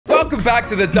Welcome back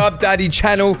to the DubDaddy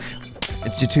channel.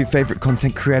 It's your two favorite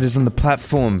content creators on the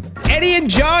platform. Eddie and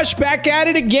Josh back at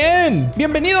it again.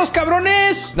 Bienvenidos,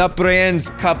 cabrones.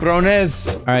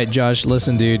 Cabrones. All right, Josh,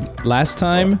 listen, dude. Last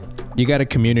time, you got a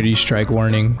community strike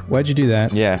warning. Why'd you do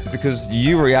that? Yeah, because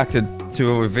you reacted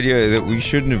to a video that we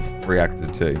shouldn't have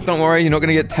reacted to. Don't worry, you're not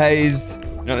gonna get tased.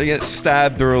 You're not gonna get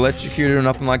stabbed or electrocuted or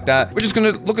nothing like that. We're just gonna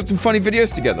look at some funny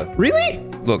videos together. Really?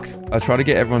 Look, I try to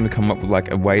get everyone to come up with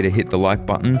like a way to hit the like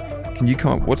button. Can you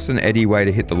come up? What's an Eddie way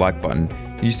to hit the like button?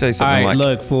 Can you say something like... Alright,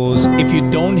 look, fools. If you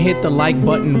don't hit the like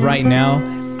button right now,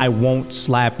 I won't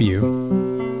slap you.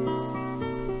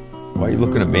 Why are you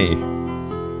looking at me?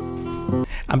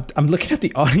 I'm looking at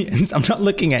the audience. I'm not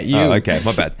looking at you. Oh, okay.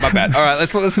 My bad. My bad. All right,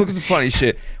 let's look at some funny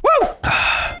shit. Woo!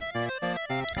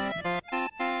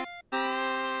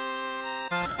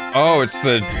 Oh, it's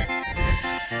the...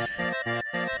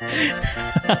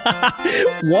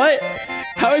 What?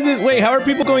 How is this? Wait, how are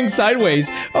people going sideways?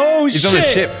 Oh, shit! He's on a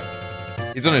ship.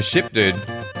 He's on a ship, dude.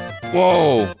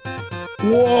 Whoa.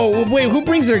 Whoa, wait, who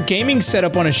brings their gaming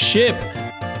setup on a ship?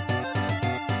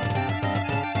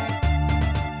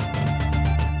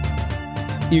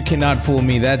 You cannot fool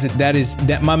me.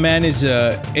 That my man is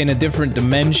in a different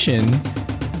dimension.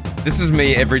 This is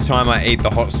me every time I eat the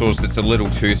hot sauce that's a little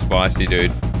too spicy,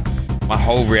 dude. My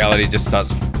whole reality just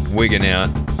starts wigging out.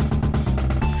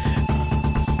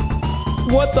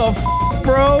 What the f,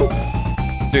 bro?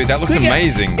 Dude, that looks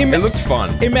amazing. It looks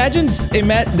fun. Imagine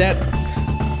that.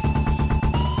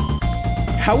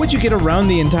 How would you get around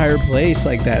the entire place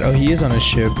like that? Oh, he is on a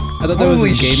ship. I thought that was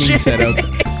his gaming setup.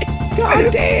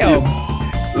 God damn!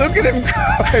 Look at him go!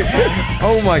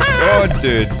 Oh my god,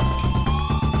 dude.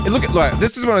 Look at like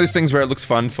this is one of those things where it looks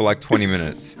fun for like 20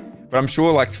 minutes, but I'm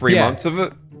sure like 3 months of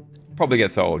it probably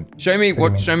gets old. Show me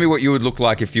what you would look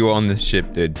like if you were on this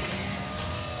ship, dude.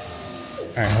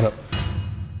 All right, hold up.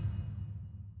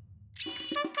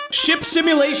 Ship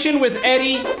simulation with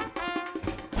Eddie.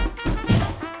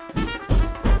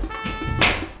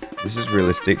 This is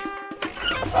realistic.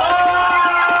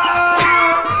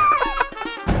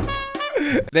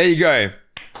 There you go.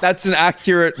 That's an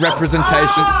accurate representation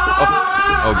of...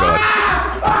 Oh god.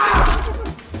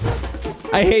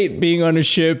 I hate being on a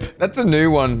ship. That's a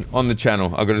new one on the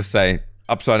channel, I've got to say.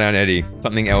 Upside Down Eddie.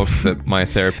 Something else that my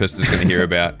therapist is going to hear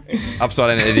about.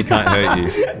 Upside Down Eddie can't hurt you.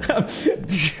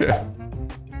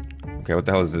 Okay, what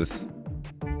the hell is this?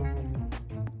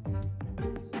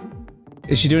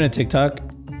 Is she doing a TikTok?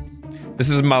 This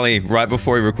is Mully right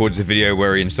before he records a video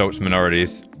where he insults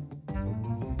minorities.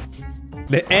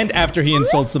 And after he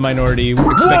insults the minority,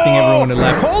 expecting everyone to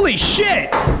laugh. Holy shit!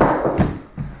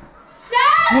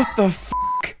 What the f***?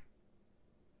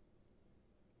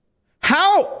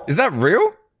 How? Is that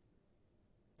real?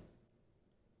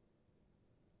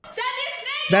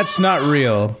 That's not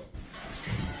real.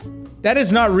 That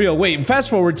is not real. Wait, fast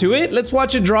forward to it. Let's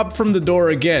watch it drop from the door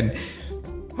again.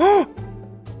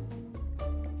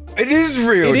 It is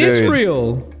real, It is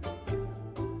real.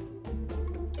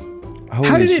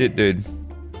 Holy shit, dude.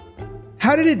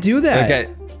 How did it do that? Okay,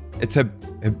 it's a...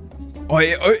 Oh,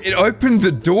 it opened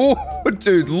the door,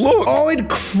 dude, look! Oh, it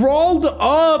crawled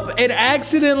up and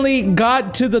accidentally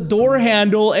got to the door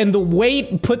handle and the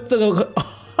weight put the...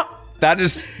 That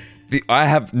is... I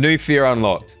have new fear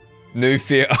unlocked. New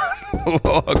fear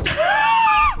unlocked.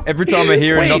 Every time I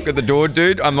hear a knock at the door,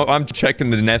 dude, I'm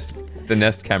checking the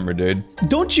nest camera, dude.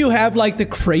 Don't you have, like, the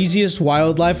craziest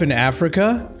wildlife in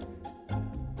Africa?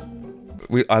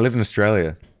 I live in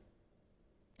Australia.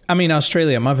 I mean,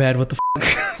 Australia, my bad, what the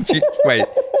f***? Wait,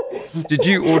 did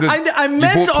you order... I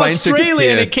meant Australia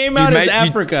and it came out as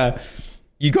Africa.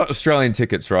 You got Australian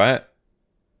tickets, right?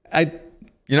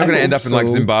 You're not gonna end up in like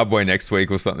Zimbabwe next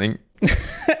week or something.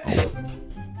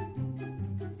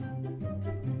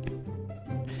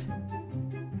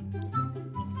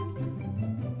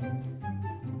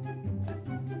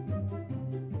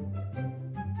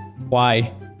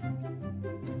 Why?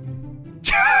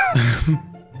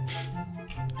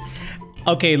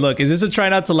 Okay, look, is this a try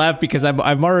not to laugh? Because I'm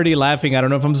already laughing. I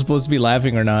don't know if I'm supposed to be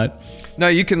laughing or not. No,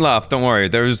 you can laugh. Don't worry.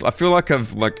 I feel like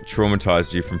I've like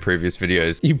traumatized you from previous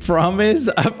videos. You promise?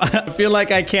 I feel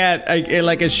like I can't.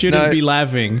 I shouldn't be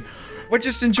laughing. We're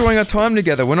just enjoying our time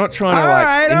together. We're not trying to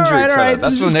like injure each other.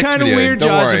 That's this is kind of weird,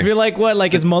 Josh. I feel like what?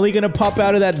 Like is Mully gonna pop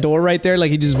out of that door right there?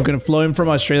 Like he's just gonna flow in from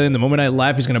Australia, and the moment I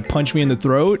laugh, he's gonna punch me in the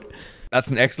throat. That's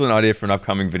an excellent idea for an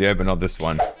upcoming video, but not this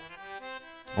one.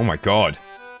 Oh my god.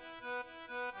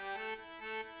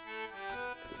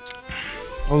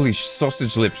 Holy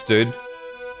sausage lips, dude.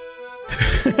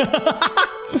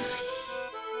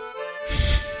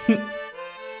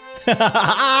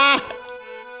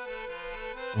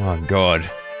 Oh god.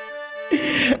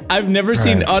 I've never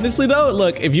seen, honestly though,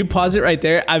 look, if you pause it right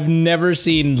there, I've never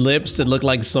seen lips that look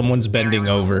like someone's bending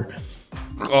over.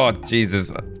 Oh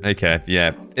Jesus. Okay,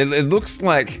 yeah. It looks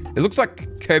like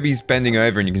Kirby's bending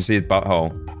over and you can see his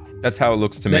butthole. That's how it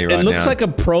looks to me right now. It looks like a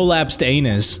prolapsed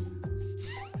anus.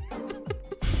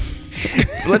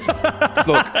 Look.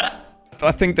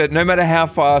 I think that no matter how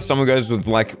far someone goes with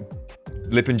like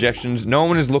lip injections, no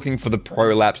one is looking for the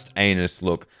prolapsed anus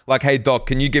look. Like, hey doc,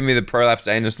 can you give me the prolapsed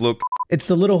anus look? It's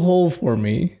the little hole for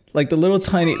me. Like the little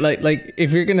tiny, like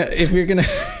if you're gonna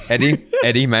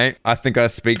Eddie, mate, I think I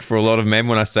speak for a lot of men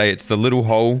when I say it's the little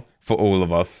hole for all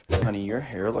of us. Honey, your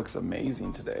hair looks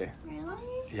amazing today. Really?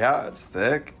 Yeah, it's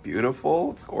thick,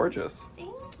 beautiful, it's gorgeous.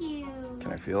 Thank you.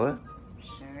 Can I feel it?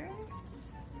 Sure.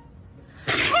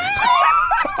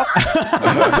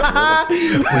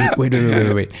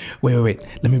 Wait.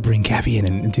 Let me bring Gabby in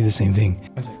and do the same thing.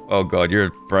 Oh god, you're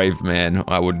a brave man.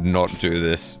 I would not do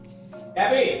this.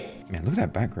 Gabby! Man, look at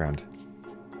that background.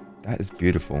 That is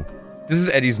beautiful. This is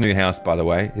Eddie's new house, by the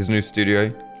way. His new studio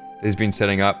that he's been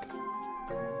setting up.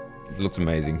 It looks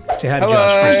amazing. Say hi to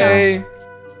Josh first.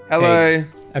 Hello. Hey.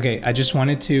 Okay, I just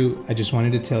wanted to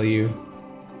tell you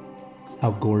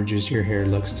how gorgeous your hair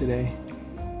looks today.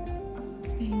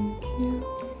 Thank you.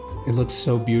 It looks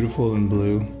so beautiful and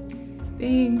blue.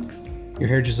 Thanks. Your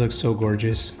hair just looks so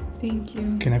gorgeous. Thank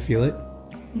you. Can I feel it?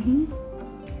 Mm-hmm.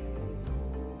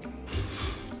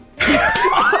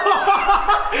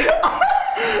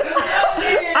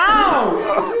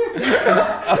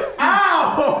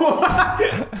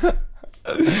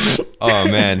 Oh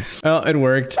man. Well, it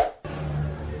worked.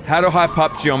 How to hype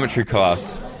up geometry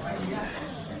class.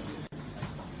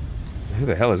 Who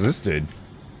the hell is this dude?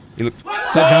 He look. Is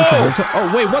that John Travolta?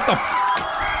 Oh wait, what the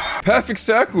f? Perfect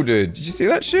circle, dude. Did you see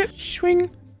that shit?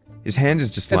 Swing. His hand is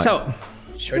just That's like. how.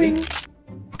 Ready?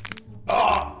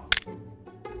 Oh.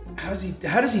 How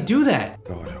does he do that?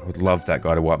 God, I would love that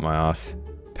guy to wipe my ass.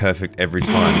 Perfect every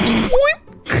time.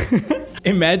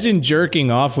 Imagine jerking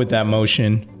off with that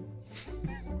motion.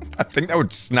 I think that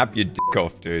would snap your dick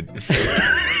off, dude.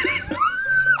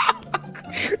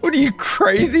 What are you,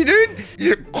 crazy, dude?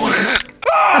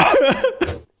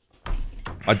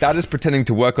 My dad is pretending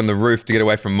to work on the roof to get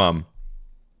away from mum.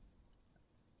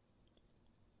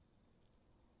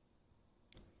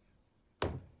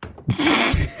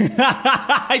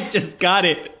 I just got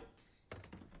it.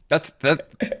 That's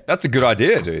a good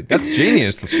idea, dude. That's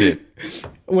genius, the shit.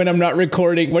 When I'm not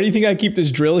recording, why do you think I keep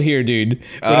this drill here, dude?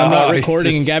 When I'm not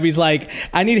recording and Gabby's like,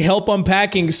 I need help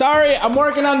unpacking. Sorry, I'm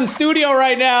working on the studio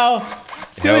right now.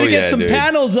 Still need to get some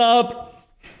panels up.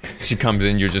 She comes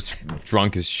in, you're just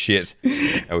drunk as shit.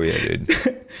 Oh yeah,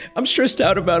 dude. I'm stressed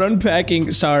out about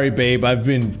unpacking. Sorry, babe, I've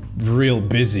been real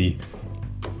busy.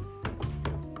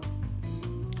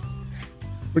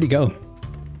 Where'd he go?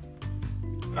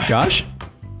 Josh?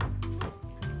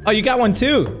 Oh, you got one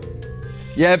too.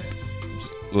 Yep.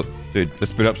 Look, dude,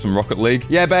 let's put up some Rocket League.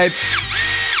 Yeah, babe.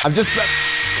 I'm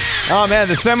just... Oh man,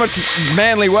 there's so much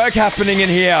manly work happening in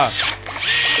here.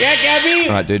 Yeah, Gabby.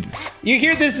 All right, dude. You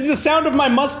hear this is the sound of my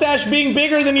mustache being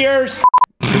bigger than yours.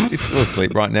 She's still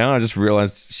asleep right now. I just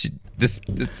realized there's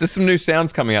some new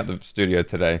sounds coming out the studio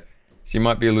today. She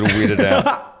might be a little weirded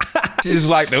out. She's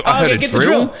like, I heard a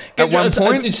drill at one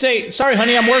point. Say, sorry,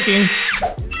 honey, I'm working.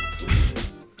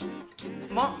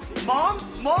 Mom?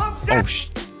 Oh, sh...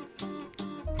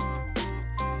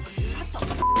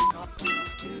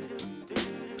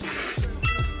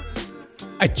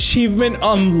 Achievement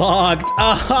unlocked.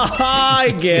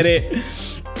 I get it.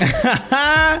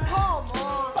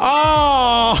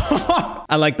 Oh,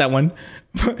 I like that one.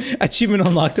 Achievement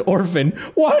unlocked orphan.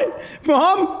 What?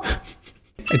 Mom?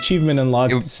 Achievement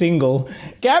unlocked single.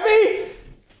 Gabby?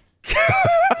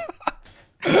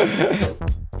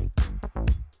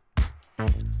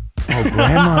 Oh,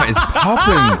 grandma is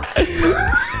popping.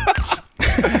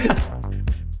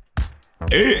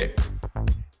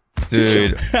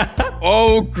 Dude.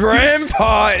 Oh,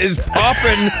 grandpa is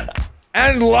popping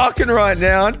and locking right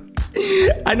now.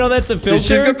 I know that's a filter. Dude,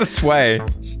 she's got the sway.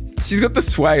 She's got the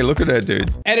sway. Look at her,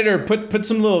 dude. Editor, put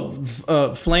some little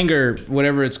flanger,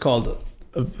 whatever it's called,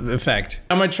 effect.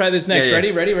 I'm gonna try this next. Yeah,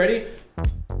 yeah. Ready?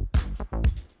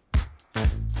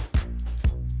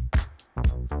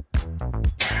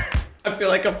 I feel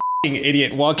like a f***ing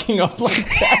idiot walking up like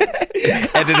that.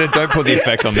 Editor, don't put the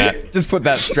effect on that. Just put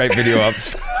that straight video up.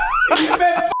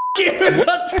 Man,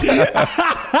 f*** you.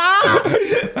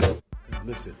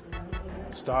 Listen,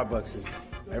 Starbucks is,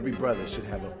 every brother should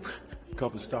have a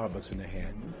cup of Starbucks in their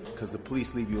hand, because the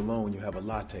police leave you alone when you have a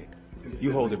latte.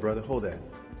 You hold it, brother, hold that.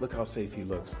 Look how safe he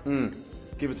looks.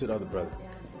 Give it to the other brother.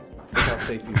 Look how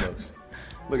safe he looks.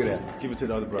 Look at that. Give it to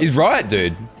the other brother. He's right,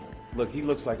 dude. Look, he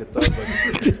looks like a thug.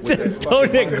 But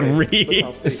Don't agree.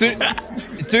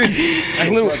 Dude,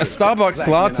 a Starbucks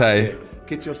latte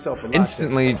Get yourself a latte.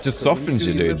 instantly just softens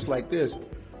you, dude. Like this.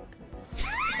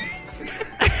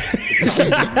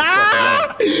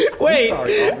 Wait,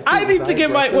 I need to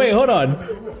get my... Wait, hold on.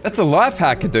 That's a life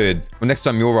hack, dude. Well, next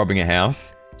time you're robbing a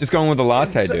house, just go in with a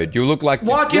latte, dude. You'll look like...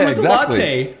 Walk in with a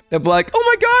latte. They'll be like, oh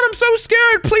my God, I'm so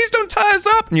scared. Please don't tie us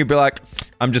up. And you'll be like,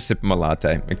 I'm just sipping my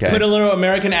latte, okay? Put a little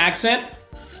American accent.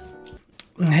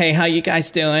 Hey, how you guys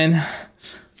doing?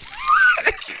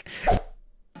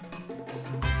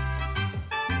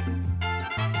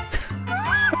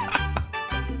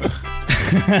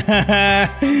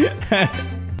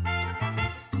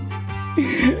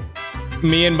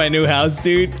 Me and my new house,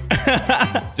 dude.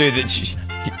 Dude,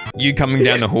 you coming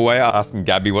down the hallway asking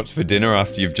Gabby what's for dinner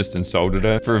after you've just insulted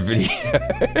her for a video.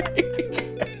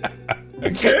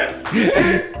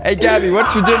 Hey Gabby,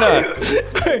 what's for dinner?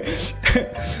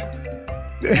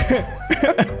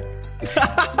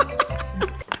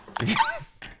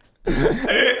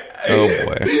 Oh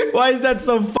boy. Why is that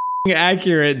so f***ing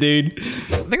accurate, dude?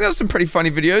 I think that was some pretty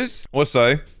funny videos.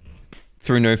 Also,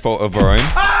 through no fault of our own.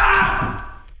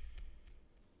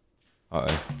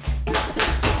 Uh-oh.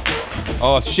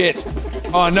 Oh shit.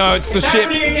 Oh no, it's the ship.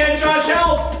 Again, Josh,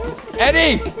 help!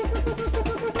 Eddie!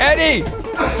 Eddie!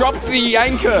 Drop the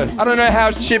anchor. I don't know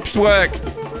how ships work.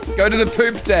 Go to the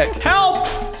poop deck. Help!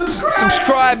 Subscribe!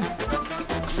 Subscribe.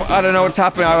 I don't know what's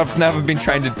happening. I've never been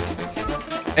trained to...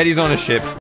 Eddie's on a ship.